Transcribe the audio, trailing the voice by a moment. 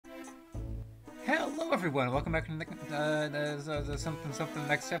Hello everyone, welcome back to the something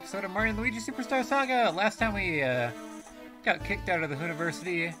next episode of Mario and Luigi Superstar Saga! Last time we got kicked out of the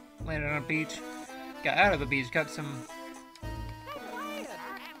university, landed on a beach, got out of the beach, got some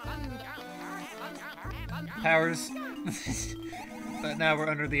powers, but now we're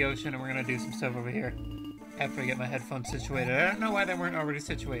under the ocean and we're gonna do some stuff over here after I get my headphones situated. I don't know why they weren't already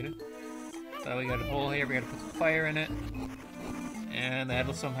situated. So we got a hole here, we gotta put some fire in it. And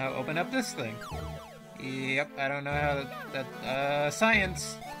that'll somehow open up this thing. Yep, I don't know how that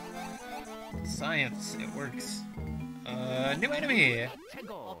science. Science, it works. New enemy!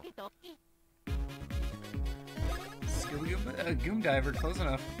 Goom diver, close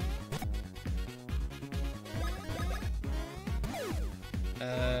enough.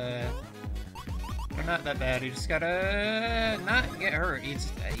 They're not that bad, you just gotta not get hurt. You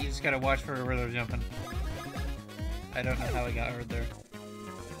just gotta watch for where they're jumping. I don't know how I got hurt there.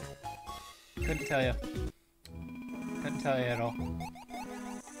 Couldn't tell you. Couldn't tell you at all.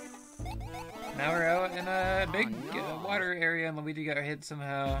 Now we're out in a big water area and Luigi got hit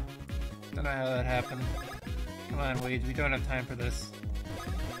somehow. Don't know how that happened. Come on, Luigi, we don't have time for this.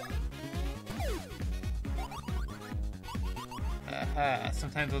 Aha,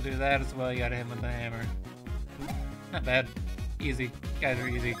 sometimes we'll do that as well. You gotta hit him with the hammer. Not bad. Easy. Guys are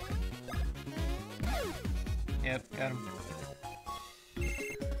easy. Yep, got him.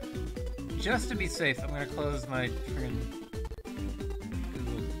 Just to be safe, I'm gonna close my friggin'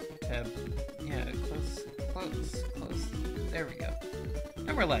 Google tab. Yeah, close. There we go.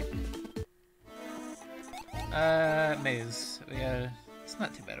 And we're like, maze. We gotta. It's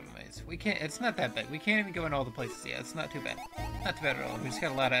not too bad of a maze. We can't. It's not that bad. We can't even go in all the places yet. It's not too bad. Not too bad at all. We just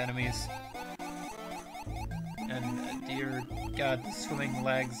got a lot of enemies. And dear God, the swimming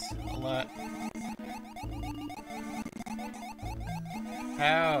lags a lot.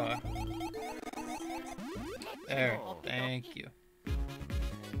 How? There, thank you.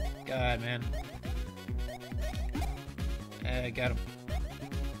 God, man. Got him.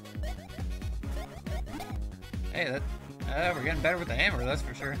 Hey, we're getting better with the hammer, that's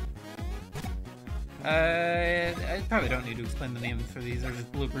for sure. I probably don't need to explain the names for these, they're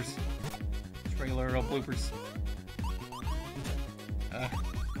just bloopers. Just regular old bloopers.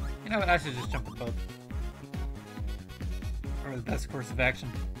 You know what, I should just jump with both. Or the best course of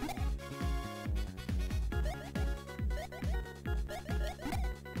action.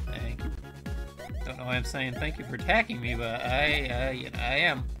 Thank you. Don't know why I'm saying thank you for attacking me, but I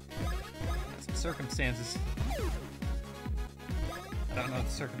am. Some circumstances. I don't know what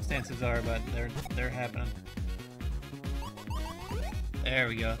the circumstances are, but they're happening. There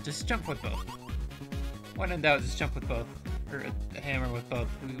we go. Just jump with both. When in doubt, just jump with both. Or a hammer with both.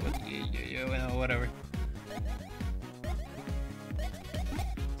 Whatever.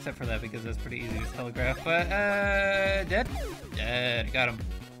 Except for that, because that's pretty easy to telegraph. But, dead? Dead. Got him.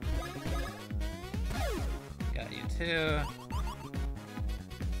 Got you too.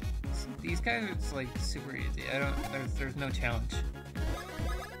 These guys are, like, super easy. There's no challenge.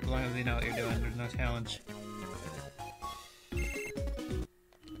 As long as you know what you're doing, there's no challenge.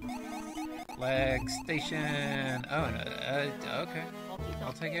 Flag station. Oh, no, okay.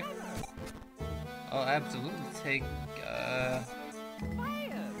 I'll take it. I'll absolutely take,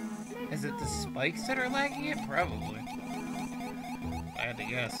 Is it the spikes that are lagging it? Probably. If I had to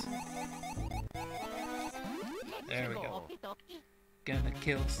guess. There we go. Gonna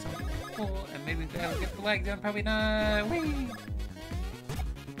kill some people, and maybe that'll get the lag down. Probably not. Whee!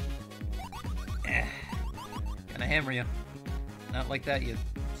 Gonna hammer you. Not like that, you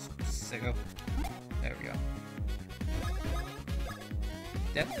sicko. There we go.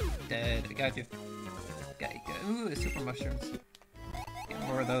 Dead. I got you. Got you. Ooh, super mushrooms. Get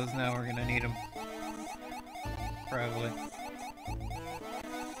more of those now, we're gonna need them. Probably.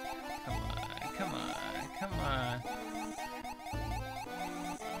 Come on.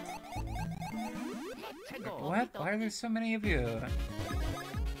 What? Why are there so many of you?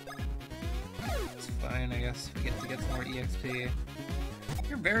 It's fine, I guess. We get to get some more EXP.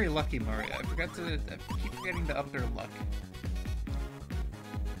 You're very lucky, Mario. I keep forgetting to up their luck.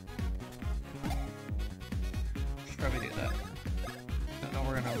 Should probably do that. Don't know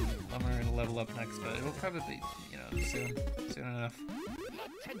I'm gonna level up next, but it'll probably be, you know, soon enough.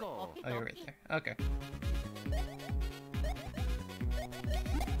 Oh, you're right there. Okay.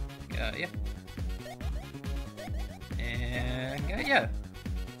 Yeah. And yeah.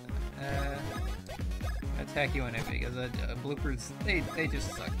 Attack you anyway because bloopers they just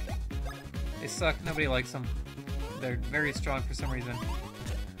suck. They suck. Nobody likes them. They're very strong for some reason.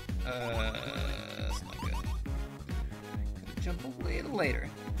 That's not good. Gonna jump a little later.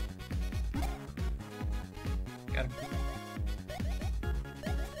 Got him.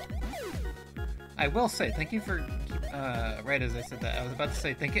 I will say, thank you for... right as I said that, I was about to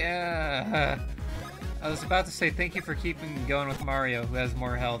say thank you... I was about to say thank you for keeping going with Mario, who has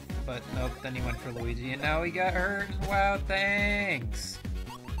more health, but nope, then he went for Luigi, and now he got hurt. Wow, thanks!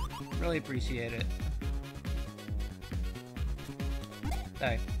 Really appreciate it.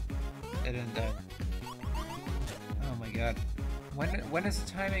 Die. I didn't die. Oh my god. When is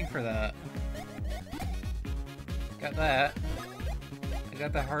the timing for that? Got that. I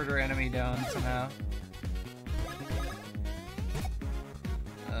got the harder enemy down somehow.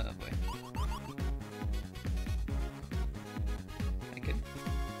 Oh boy. I could...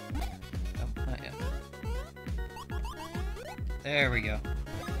 Oh, not yet. There we go.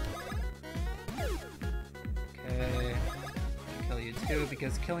 Okay. I'll kill you too,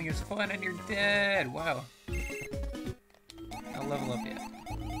 because killing is fun and you're dead! Wow. I'll level up yet.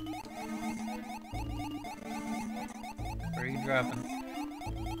 Where are you dropping?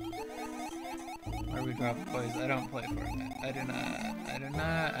 Where are we dropping, boys? I don't play for it. I do not. I do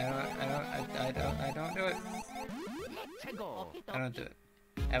not. I don't do it. I don't do it.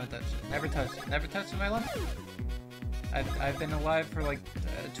 Haven't touched it. Never touched it. Never touched it in my life. I've been alive for like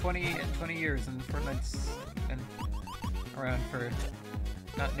 20 years, and Fortnite's been around for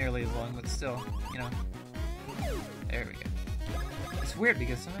not nearly as long, but still, you know. There we go. It's weird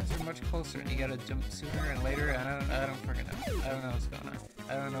because sometimes you're much closer and you gotta jump sooner and later. I don't freaking know. I don't know what's going on.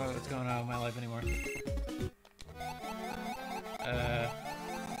 I don't know what's going on in my life anymore. Is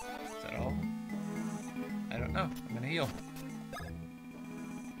that all? I don't know. I'm gonna heal.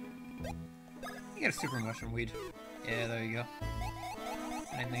 You got a super mushroom weed. Yeah, there you go.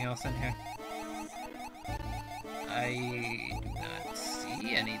 Anything else in here? I do not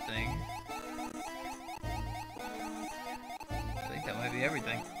see anything. I think that might be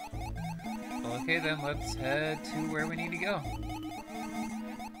everything. Well, okay then, let's head to where we need to go.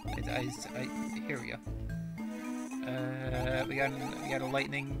 Here we go. We got a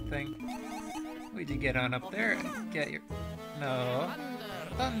lightning thing. We did get on up there and get your... No.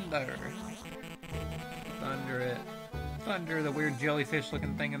 Thunder. Thunder it. Thunder the weird jellyfish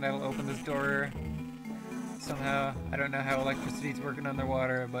looking thing, and that'll open this door. Somehow. I don't know how electricity's working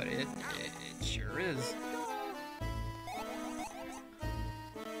underwater, but it sure is.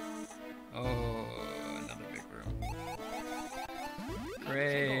 Oh, another big room.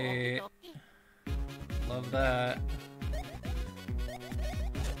 Great. Love that.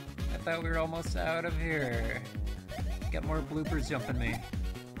 I thought we were almost out of here. Got more bloopers jumping me.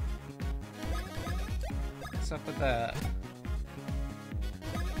 What's up with that?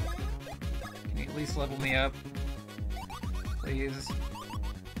 Can you at least level me up? Please.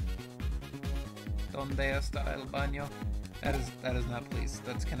 Donde está el baño? That is not please.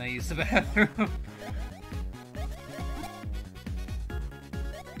 That's can I use the bathroom?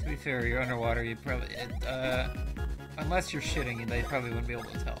 To be fair, you're underwater, you probably unless you're shitting, they probably wouldn't be able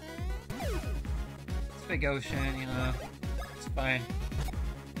to tell. It's a big ocean, you know. It's fine.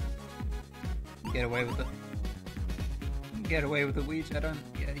 Get away with it. Get away with the Luigi.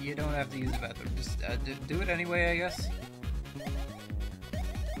 You don't have to use the bathroom. Just do it anyway, I guess.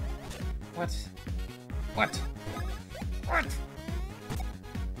 What? What? What?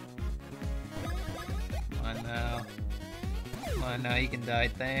 Come on now. Come on now, you can die.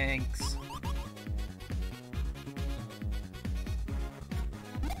 Thanks.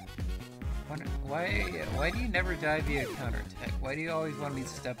 Why do you never die via counterattack? Why do you always want to be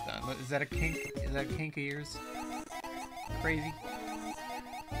stepped on? Is that a kink? Is that a kink of yours? Crazy.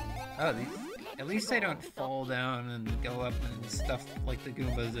 Oh, these. At least they don't fall down and go up and stuff like the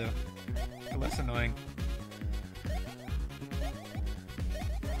Goombas do. They're less annoying.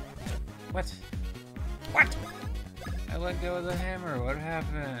 What? What? I let go of the hammer. What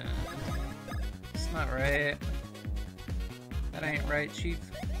happened? It's not right. That ain't right, Chief.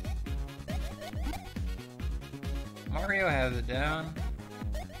 Mario has it down.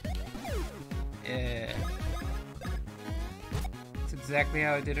 Yeah. That's exactly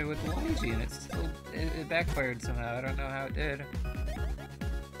how I did it with Luigi, and it backfired somehow. I don't know how it did.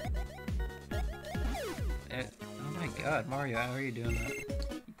 Oh my god, Mario, how are you doing that?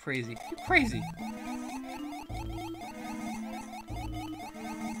 You crazy. You're crazy!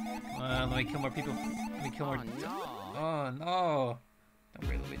 Come on, let me kill more people. Let me kill more... Oh no! Don't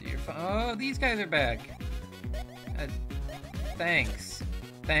worry, Luigi, you're fine. Oh, these guys are back! Thanks.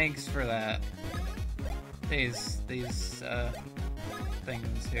 Thanks for that. These things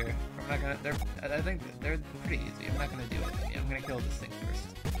here. I'm not gonna... I think they're pretty easy. I'm not gonna do it. I'm gonna kill this thing first.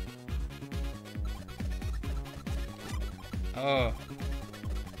 Oh.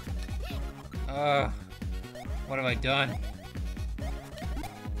 What have I done? I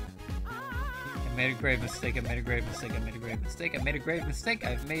made a grave mistake. I made a grave mistake. I made a grave mistake. I made a grave mistake.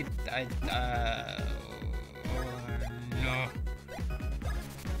 I've made. No.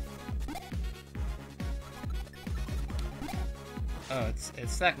 Oh,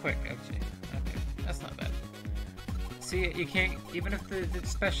 it's that quick, actually. Okay, that's not bad. See, you can't, even if the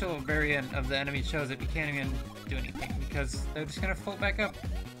special variant of the enemy shows it, you can't even do anything because they're just gonna float back up.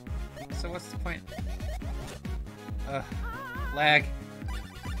 So what's the point? Lag.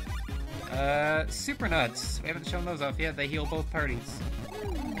 Super nuts. We haven't shown those off yet. They heal both parties.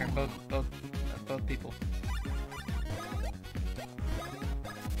 Or both people.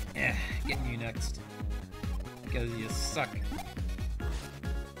 Yeah, getting you next. Because you suck.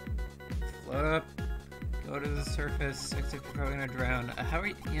 Float up. Go to the surface, except you're probably gonna drown. How are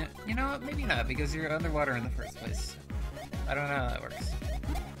you? Yeah, you know what? Maybe not, because you're underwater in the first place. I don't know how that works.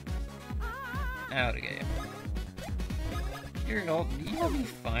 Out again. You'll be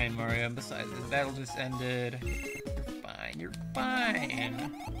fine, Mario. Besides, this battle just ended. You're fine. You're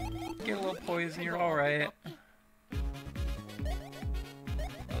fine. Get a little poison. You're all right. Oh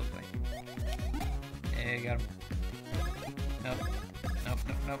boy. Hey, got him. Nope. Nope.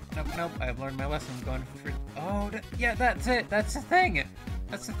 Nope. Nope. Nope. Nope. I've learned my lesson. Going for. Oh, yeah. That's it. That's the thing.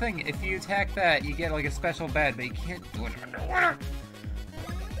 That's the thing. If you attack that, you get like a special badge, but you can't do it underwater.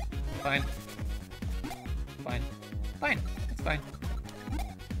 Fine. Fine. Fine. It's fine.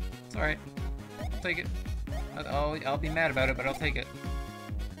 It's alright. I'll take it. I'll be mad about it, but I'll take it.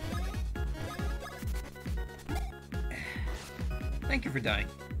 Thank you for dying.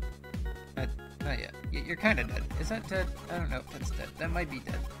 Not yet. You're kind of dead. Is that dead? I don't know if that's dead. That might be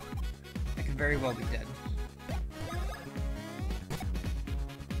dead. It could very well be dead.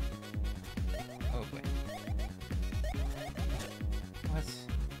 Oh boy.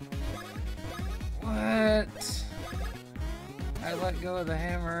 What? I let go of the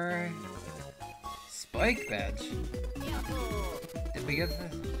hammer. Spike badge. Did we get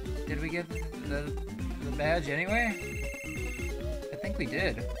the badge anyway? I think we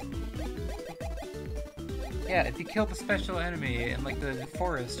did. Yeah, if you kill the special enemy in like the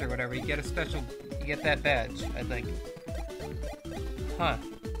forest or whatever, you get that badge, I think. Huh.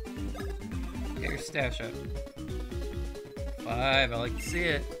 Get your stash up. 5, I like to see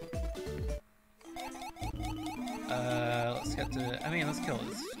it. Let's kill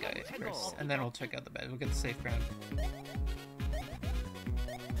this guy first, and then we'll check out the badge. We'll get the safe ground.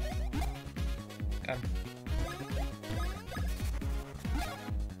 Got him.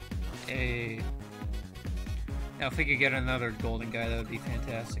 Hey. Now, if we could get another golden guy, that would be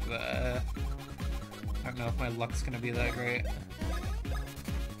fantastic, but, I don't know if my luck's gonna be that great.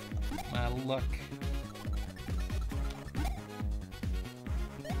 My luck.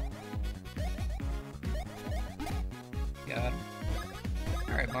 God.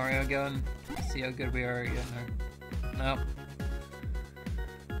 Alright, Mario, going. See how good we are again there. Nope.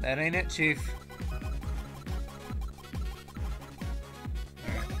 That ain't it, Chief.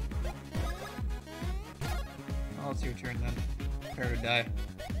 Alright. Oh, it's your turn then. Prepare to die.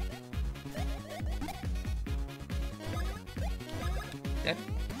 Dead?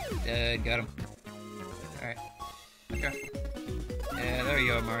 Dead, got him. Alright. Okay. Yeah, there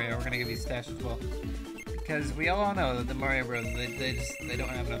you go, Mario. We're gonna give you stash as well. Because we all know that the Mario Bros, they don't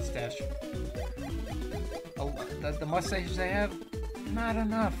have enough stash. Oh, the mustaches they have, not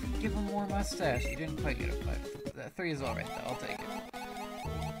enough. Give them more mustache. You didn't quite get a 5. 3 is alright though, I'll take it.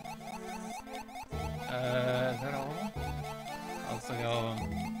 Is that all of them? Oh, looks like all of them.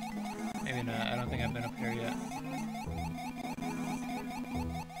 Maybe not, I don't think I've been up here yet.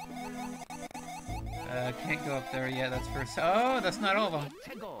 Can't go up there yet, that's first. Oh, that's not all of them.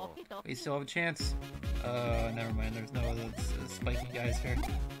 We still have a chance. Never mind, there's no other spiky guys here.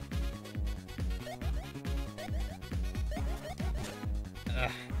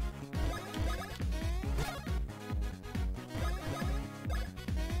 Ugh.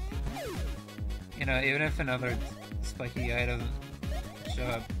 You know, even if another spiky guy doesn't show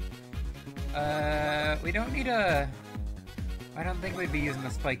up. We don't need a... I don't think we'd be using the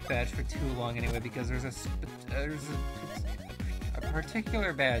spike badge for too long anyway, because there's a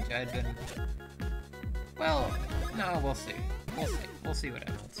particular badge I'd been... Well, no, we'll see. We'll see what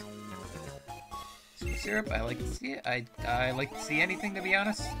happens. Sweet syrup, I like to see it. I like to see anything, to be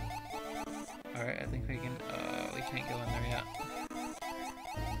honest. Alright, I think we can, we can't go in there yet.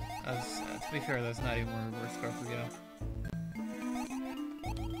 To be fair, that's not even where we're supposed to go.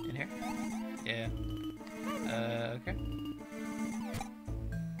 In here? Yeah. Okay.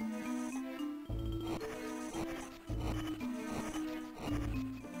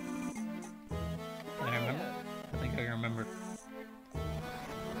 Can I remember?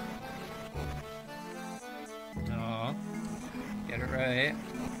 right.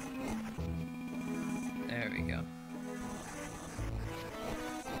 There we go.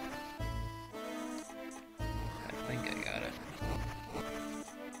 I think I got it.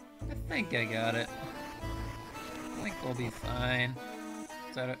 I think I got it. I think we'll be fine.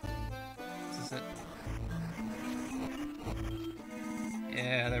 Is that it? Is this it?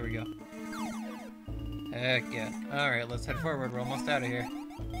 Yeah, there we go. Heck yeah. Alright, let's head forward. We're almost out of here.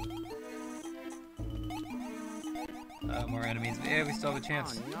 More enemies. Yeah, we still have a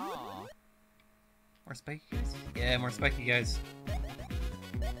chance. Oh, no. More spiky guys? Yeah, more spiky guys.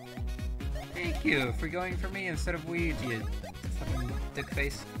 Thank you for going for me instead of Luigi, you fucking dick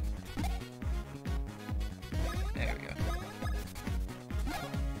face. There we go.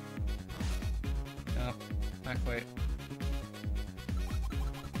 Nope, not quite.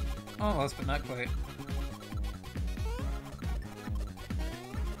 Almost, but not quite.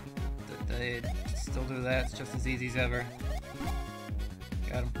 They still do that, it's just as easy as ever.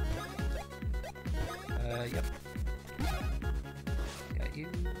 Got him. Yep. Got you.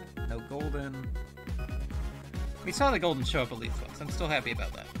 No golden. We saw the golden show up at least once. I'm still happy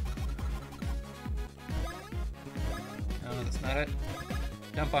about that. No, that's not it.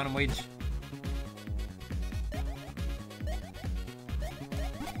 Jump on him, Luigi.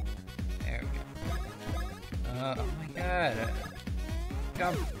 There we go. Oh my god.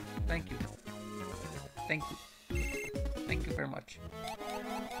 Jump. Thank you. Thank you. Thank you very much.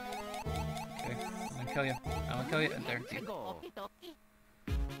 Okay, I'm gonna kill you. I'm gonna kill you. And there you go.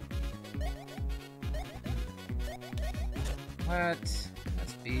 What?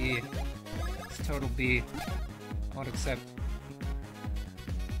 That's B. It's total B. I won't accept.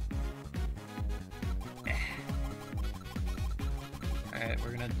 Alright,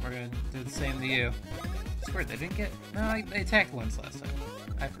 we're gonna do the same to you. I swear they didn't get. No, they attacked once last time.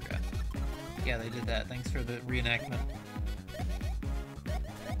 I forgot. Yeah, they did that. Thanks for the reenactment.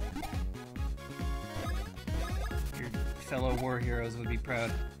 Your fellow war heroes would be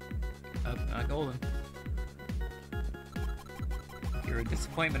proud. Oh, not golden. You're a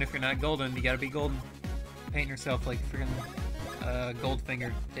disappointment if you're not golden. You gotta be golden. Paint yourself like friggin'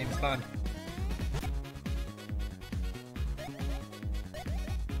 Goldfinger, James Bond.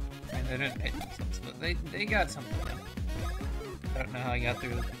 I mean, they didn't paint themselves, but they got something done. I don't know how I got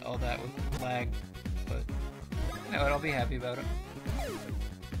through all that with lag, but you know what, I'll be happy about it.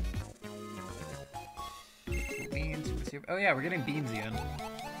 Beans, oh yeah, we're getting beans again.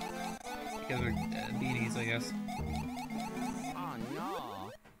 Because we're beanies, I guess. Oh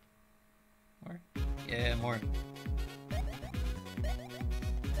no. More? Yeah, more.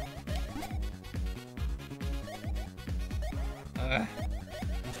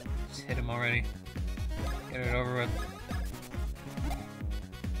 Just hit him already. Get it over with.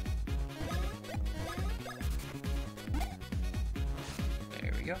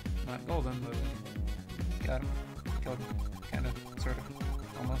 There we go. Not golden, but we got him. Killed him. Kinda, sorta,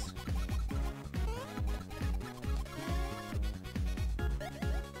 almost.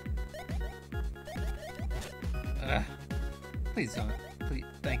 Please don't. Please,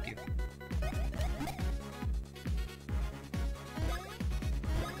 thank you.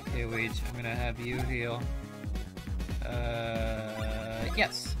 Okay, Luigi, I'm gonna have you heal.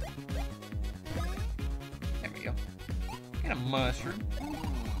 Yes. There we go. Get a mushroom.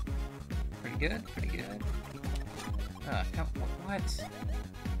 Pretty good, pretty good. Come, what?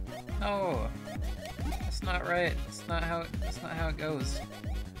 No. That's not right. That's not how it goes.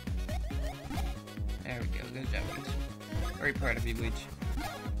 There we go. Good job, Luigi. Very proud of you, Luigi.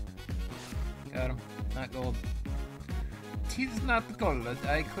 Got him. Not gold. Tis not gold.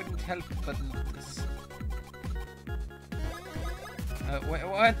 I couldn't help but notice. Wait,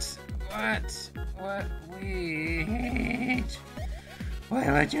 what? What? What? Wait.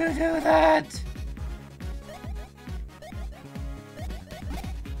 Why would you do that?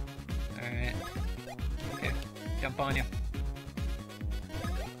 Alright. Okay. Jump on you.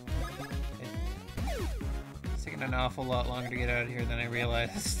 It's taking an awful lot longer to get out of here than I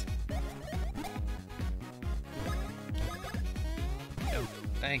realized. Oh,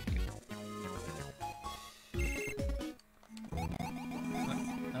 thank you.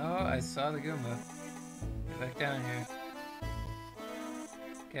 Oh, I saw the Goomba. Get back down here.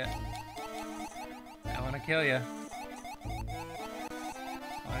 Okay. I wanna kill you.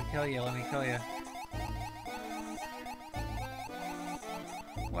 I wanna kill you, let me kill you.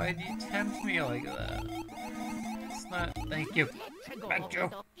 Why'd you tempt me like that? It's not. Thank you. Thank you.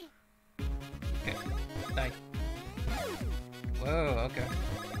 Okay. Die. Whoa, okay.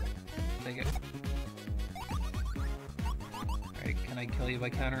 Take it. Alright, can I kill you by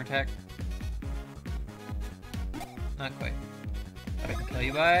counterattack? Not quite. Kill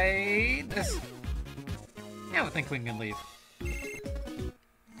you by this. Yeah, I think we can leave.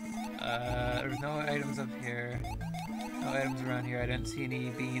 There's no items up here. No items around here. I didn't see any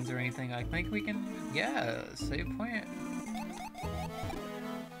beans or anything. I think we can... Yeah, save point.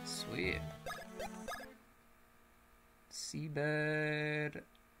 Sweet. Seabed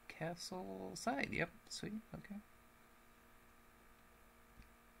Castle side. Yep, sweet. Okay.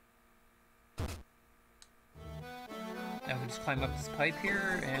 Now we just climb up this pipe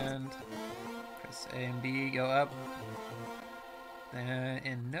here and press A and B, go up. Then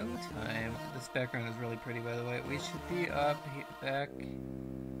in no time, this background is really pretty by the way, we should be up back,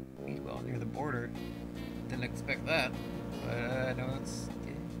 well, near the border. Didn't expect that, but no, it's,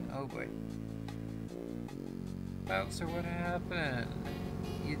 oh boy. Bowser, what happened?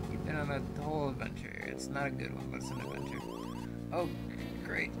 You've been on a whole adventure. It's not a good one, but it's an adventure. Oh,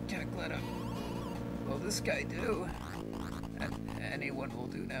 great, can't let him. Will this guy do? Anyone will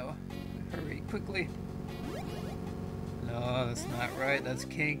do now. Hurry, quickly. No, that's not right. That's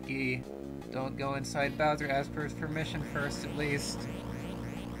kinky. Don't go inside Bowser. Ask for his permission first, at least.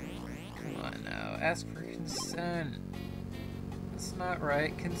 Come on now. Ask for consent. That's not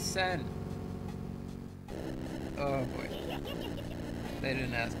right. Consent. Oh boy. They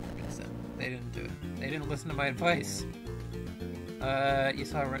didn't ask for consent. They didn't do it. They didn't listen to my advice. You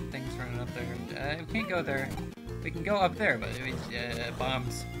saw things running up there. We can't go there. We can go up there, but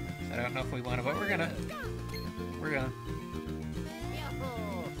bombs. I don't know if we want to, but we're gonna.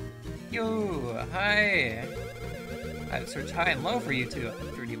 Yo, hi! I've searched high and low for you two.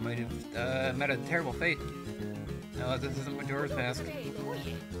 I'm sure you might have met a terrible fate. No, this isn't Majora's Mask.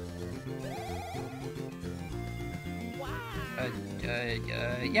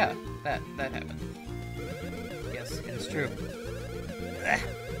 Yeah, that happened. Yes, it is true.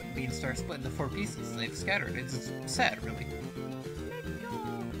 Beans start split into 4 pieces. They've scattered. It's sad, really.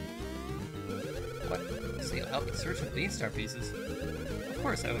 What? So you'll help me search for the Beanstar pieces? Of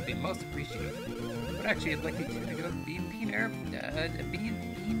course, I would be most appreciative. But actually, I'd like you to go to Bean Peen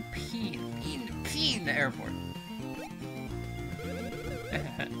Airport.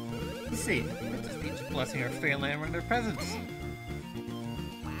 You see, Princess Peach blessing our Fairyland with their presents.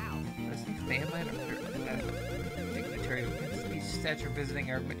 Wow. Blessing Fairyland or Fairyland? Dignitary of Princess Peach's stature visiting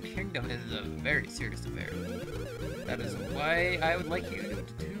our kingdom is a very serious affair. That is why I would like you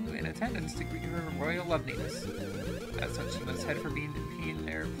to in attendance to greet her royal loveliness. As such, you must head for Bean Peen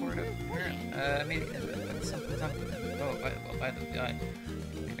Airport. Something. Oh, by the way,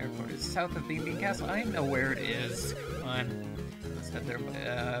 Bean Airport is south of Bean Castle. I know where it is. Come on. Let's head there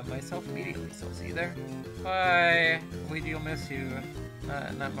myself immediately, so I'll see you there. Bye! Luigi will miss you.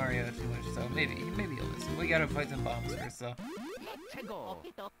 Not Mario too much, so maybe you'll miss him. We gotta fight some bombs first, though.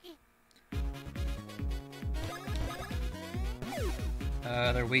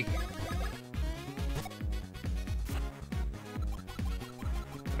 They're weak.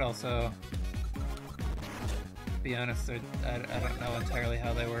 But also, to be honest, I don't know entirely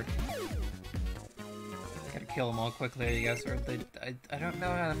how they work. Gotta kill them all quickly, I guess, or I don't know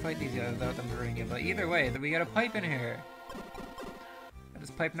how to fight these guys without them hurting you, but either way, we got a pipe in here! That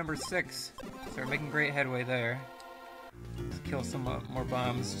is pipe number 6. So we're making great headway there. Let's kill some more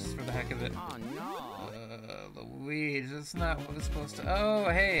bombs, just for the heck of it. Oh no! Luigi, that's not what was supposed to- Oh,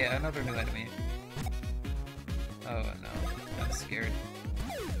 hey, another new enemy. Oh no, I'm scared.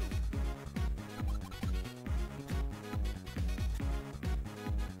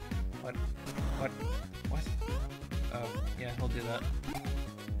 What? Oh, yeah, he'll do that.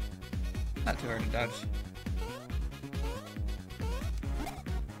 Not too hard to dodge.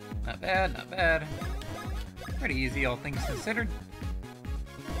 Not bad, not bad. Pretty easy, all things considered.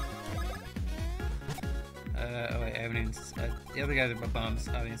 Oh wait, I haven't even... the other guys are bombs,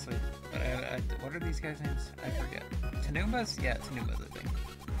 obviously. But what are these guys' names? I forget. Tanumbas? Yeah, Tanumbas, I think.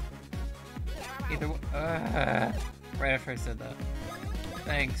 Either one... right after I said that.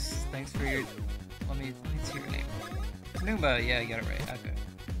 Thanks for your... Let me see your name. Tanumba, yeah, you got it right. Okay.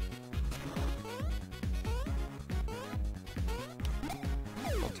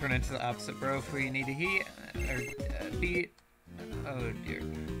 We'll turn into the opposite bro if we need to heat or beat. Oh dear.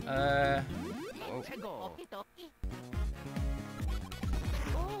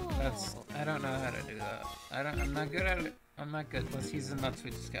 Whoa. I don't know how to do that. I'm not good at it. I'm not good. Let's use the nuts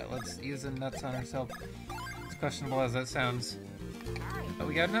we just got. Let's use the nuts on ourselves. As questionable as that sounds. But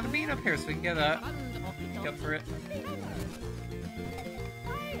we got another bean up here, so we can get that. Go for it.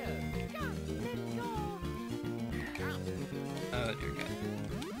 Oh dear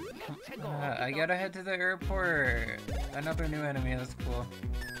God. I gotta head to the airport. Another new enemy, that's cool.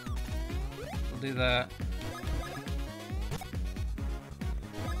 We'll do that.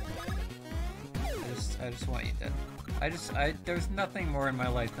 I just want you dead. There's nothing more in my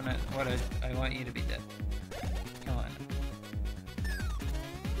life than I want you to be dead. Come on.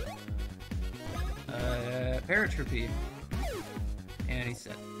 Paratroopy. And he's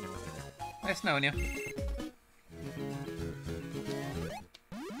dead. Nice knowing you.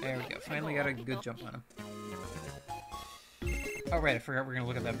 There we go. Finally got a good jump on him. Oh right, I forgot we're gonna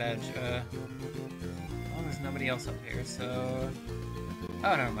look at that badge. Well, there's nobody else up here, so...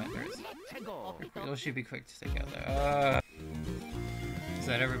 Oh, never mind, there is. It should be quick to take out there. Is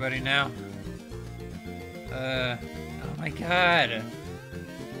that everybody now? Oh my god!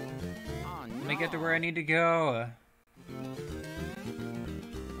 Let me get to where I need to go.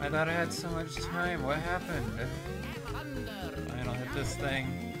 I thought I had so much time. What happened? Fine, I'll hit this thing.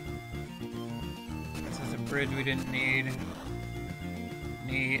 This is a bridge we didn't need.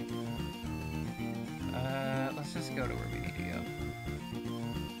 Neat. Let's just go to where we need to go.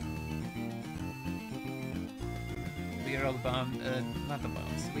 We get all the bombs, not the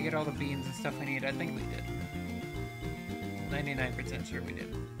bombs. We get all the beans and stuff we need. I think we did. 99% sure we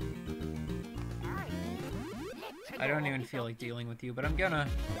did. I don't even feel like dealing with you, but I'm gonna.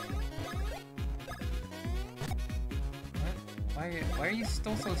 What? Why are you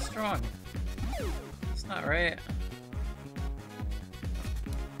still so strong? It's not right.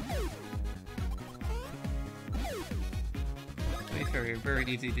 To be fair, you're very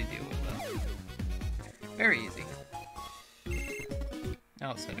easy to deal with, though. Very easy. Now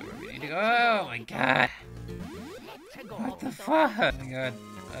let's send it where we need to go. Oh my god! What the fuck? Oh my god.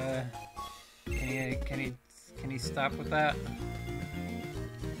 Can you stop with that?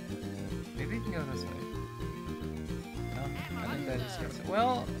 Maybe we can go this way. No, I think that just gets it.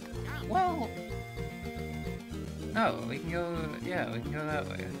 Well. No, we can go. Yeah, we can go that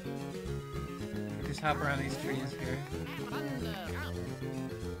way. We just hop around these trees here.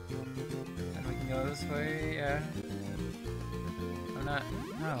 And we can go this way. Yeah. I'm not.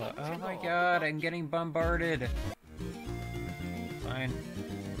 No. Oh my god! I'm getting bombarded. Fine.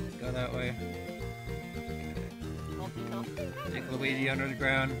 Go that way. Take Luigi under the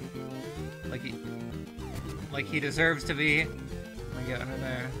ground, like he deserves to be. Let me get under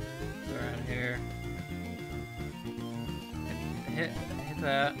there, go around here, hit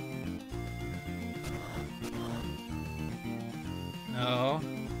that. No,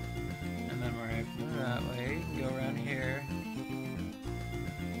 and then we're gonna go that way. You can go around here,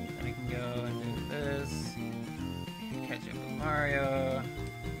 and we can go and do this. Catch up with Mario.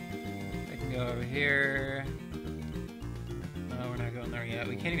 I can go over here. No, we're not going there yet.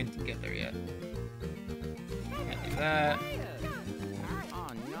 We can't even get there yet. Can't do that.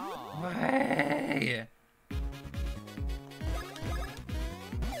 Why?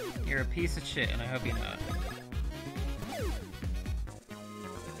 You're a piece of shit, and I hope you're not.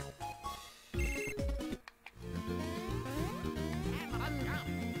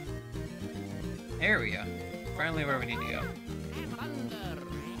 There we go. Finally where we need to go.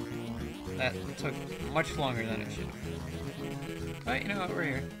 That took much longer than it should have. But you know what, we're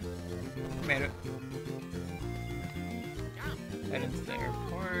here. We made it. Head into the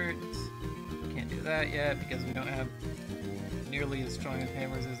airport. Can't do that yet because we don't have nearly as strong of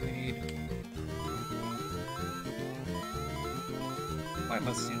hammers as we need. Why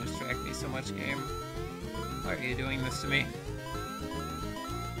must you distract me so much, game? Why are you doing this to me?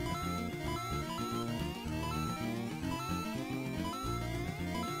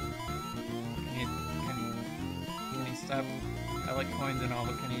 Can you stop? I like coins and all,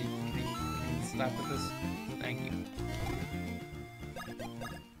 but can you stop with this? Thank you.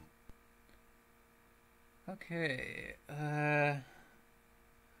 Okay,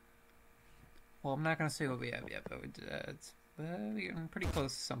 well, I'm not gonna say what we have yet, but we're getting pretty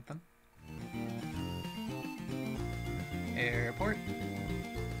close to something. Airport.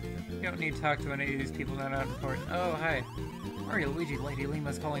 You don't need to talk to any of these people that are not important. Oh, hi. Mario, Luigi, Lady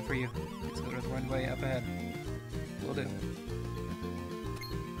Lima's calling for you. Let's go to the runway up ahead. Will do.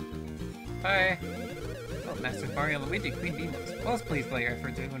 Hi. Oh, Master Mario and Luigi, Queen Beamos. Most pleased by your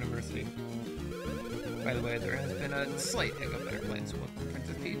efforts at University. By the way, there has been a slight hiccup in our plans to welcome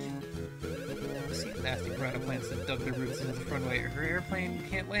Princess Peach. I've seen nasty piranha plants that dug their roots into the runway. Her airplane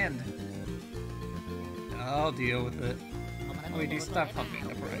can't land. I'll deal with it. Luigi, stop humping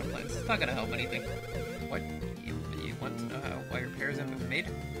the piranha plants. It's not gonna help anything. What? You want to know why repairs haven't been made?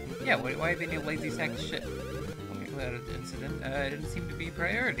 Yeah, why have you been a lazy sack of shit? Okay, that incident didn't seem to be a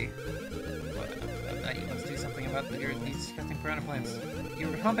priority. But you must do something about these disgusting piranha plants. You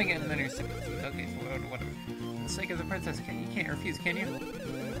were humping it and then you're sick of it. Okay, so whatever. For the sake of the princess, you can't refuse, can you?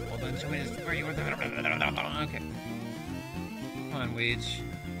 Well then, show me where you were. Okay. Come on, Weege.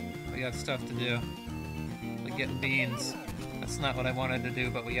 We got stuff to do. getting beans. That's not what I wanted to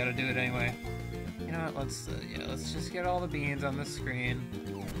do, but we gotta do it anyway. You know what, let's just get all the beans on the screen.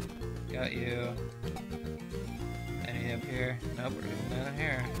 Got you. Any up here? Nope, we're doing that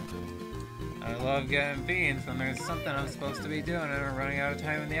here. I love getting beans when there's something I'm supposed to be doing and we're running out of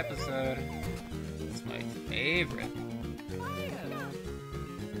time in the episode. It's my favorite.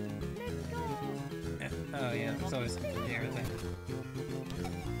 Yeah. Oh yeah, there's always something here, isn't there?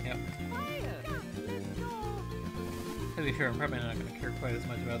 Yep. To be fair, I'm probably not going to care quite as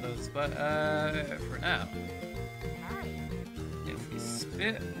much about those, but for now, if we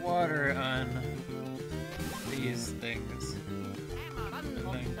spit water on these things,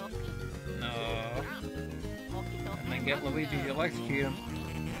 and then get Luigi to electrocute him,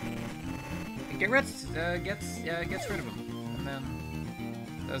 and gets rid of him, and then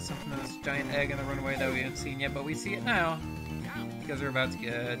does something to this giant egg in the runway that we haven't seen yet, but we see it now because we're about to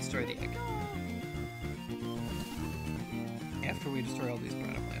destroy the egg. After we destroy all these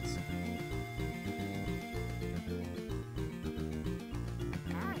piranha plants.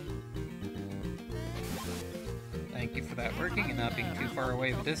 Thank you for that working and not being too far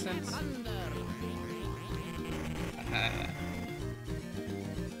away of a distance.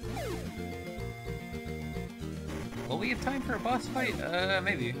 Will we have time for a boss fight?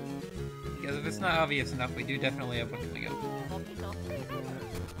 Maybe. Because if it's not obvious enough, we do definitely have one coming up.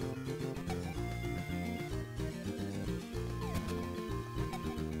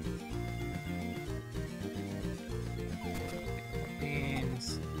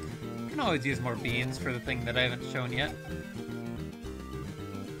 Always use more beans for the thing that I haven't shown yet.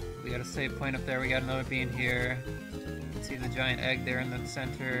 We got a save point up there, we got another bean here. See the giant egg there in the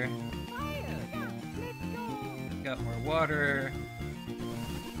center. Got more water.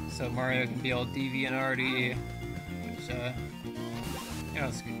 So Mario can be all deviant arty, which you know,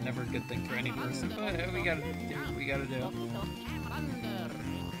 it's never a good thing for any person, but we gotta do what we gotta do.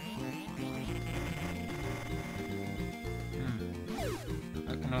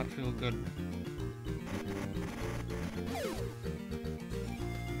 Not feel good.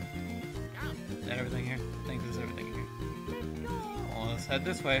 Is that everything here? I think there's everything here. Well, let's head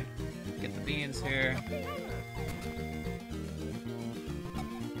this way. Get the beans here.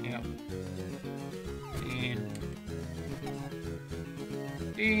 Yep. Bean.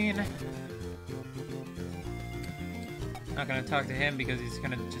 Bean. Not gonna talk to him because he's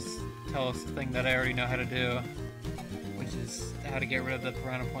gonna just tell us the thing that I already know how to do. Is how to get rid of the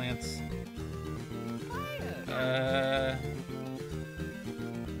piranha plants. No,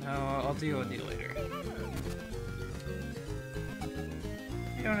 I'll deal with you later.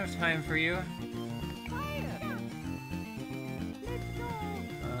 I don't have time for you.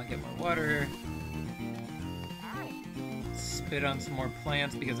 Get more water. Spit on some more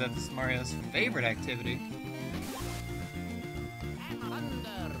plants because that's Mario's favorite activity.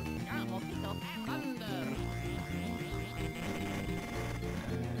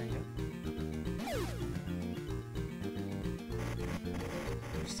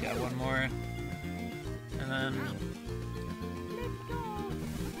 Got one more, and then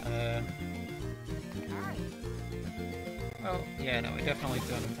well, yeah, no, we definitely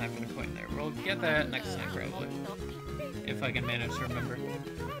don't have time for the coin there. We'll get that next time probably, if I can manage to remember.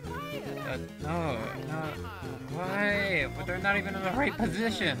 But no, why? But they're not even in the right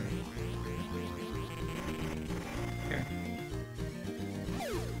position. Here.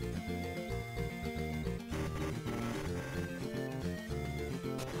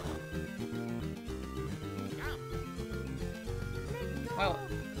 Well,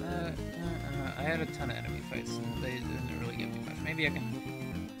 I had a ton of enemy fights, and they didn't really give me much. Maybe I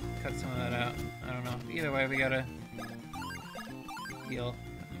can cut some of that out. I don't know. Either way, we gotta heal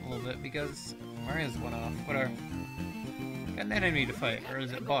a little bit, because Mario's one off. Whatever. Got an enemy to fight, or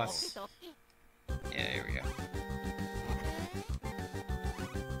is it boss? Yeah, here we go.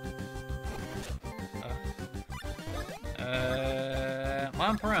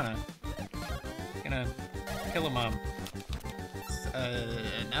 Mom Piranha. Gonna kill a mom.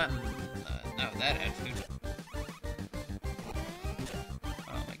 Not that attitude.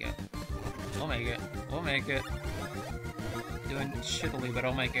 Oh my god. We'll make it. We'll make it. Doing shittily, but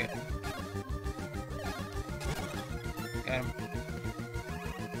I'll make it. Got him.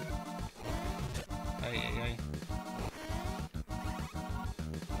 Ay.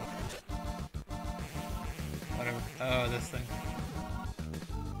 Whatever. Oh, this thing.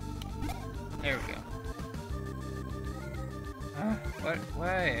 There we go. Huh? What?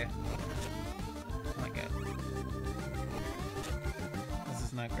 Why? Oh my god. This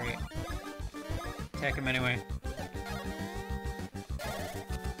is not great. Attack him anyway.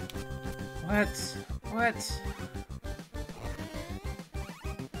 What? What?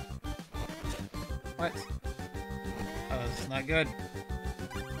 What? Oh, this is not good.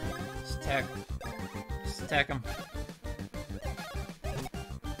 Just attack. Just attack him.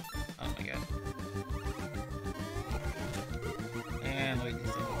 Oh my god. And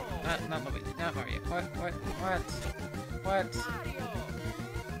Luigi's dead. Not Luigi, not Mario. What?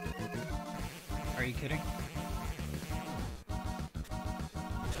 Are you kidding?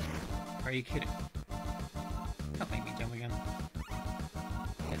 Are you kidding? Don't make me jump again.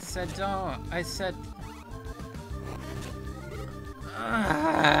 I said don't. I said...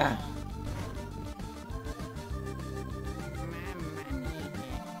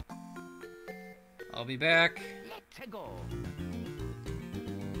 I'll be back. Let's go.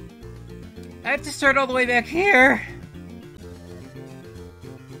 I have to start all the way back here.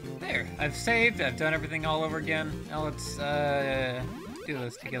 There. I've saved. I've done everything all over again. Now let's do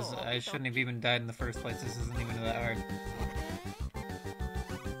this because I shouldn't have even died in the first place. This isn't even that hard.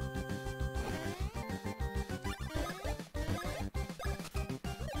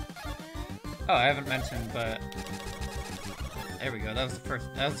 Oh, I haven't mentioned, but there we go. That was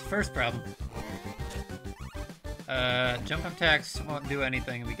the first problem. Jump attacks won't do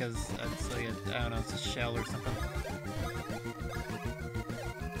anything because it's like I don't know, it's a shell or something.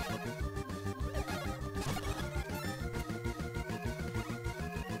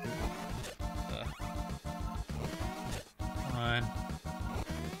 Come on.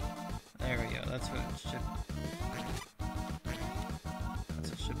 There we go. That's what it should. That's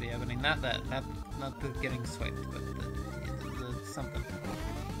what should be happening. Not that. Not the getting swiped, but the something.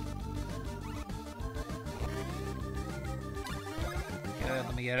 Good.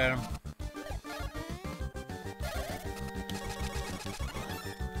 Let me get at him.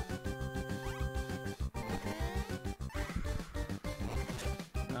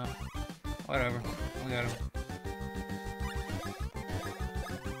 No. Whatever. We got him.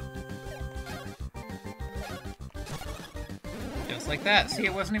 Just like that. See,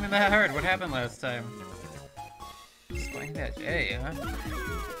 it wasn't even that hard. What happened last time? Spine Dash A, huh?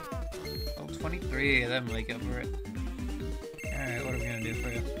 Oh, 23. That might make up for it. Alright, what are we gonna do for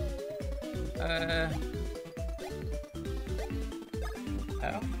you?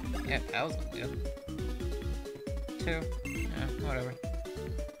 Pow? Yeah, Pow's good. 2. Yeah, whatever.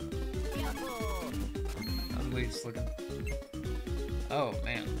 How's Luigi's looking? Oh,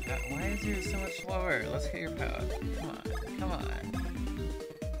 man. Why is yours so much slower? Let's get your power. Come on. Come on.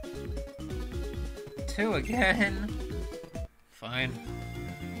 2 again? Fine.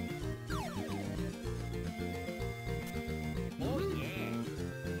 Oh yeah.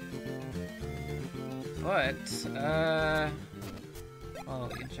 But, well,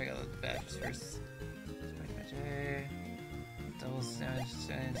 we can check out the badges first. Double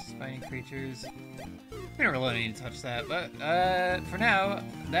damage, spiny creatures. We don't really need to touch that, but for now,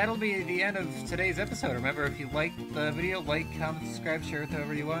 that'll be the end of today's episode. Remember, if you liked the video, like, comment, subscribe, share with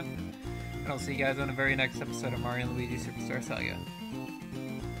whoever you want. And I'll see you guys on the very next episode of Mario and Luigi Superstar Saga.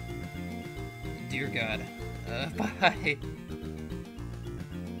 Dear God. Bye.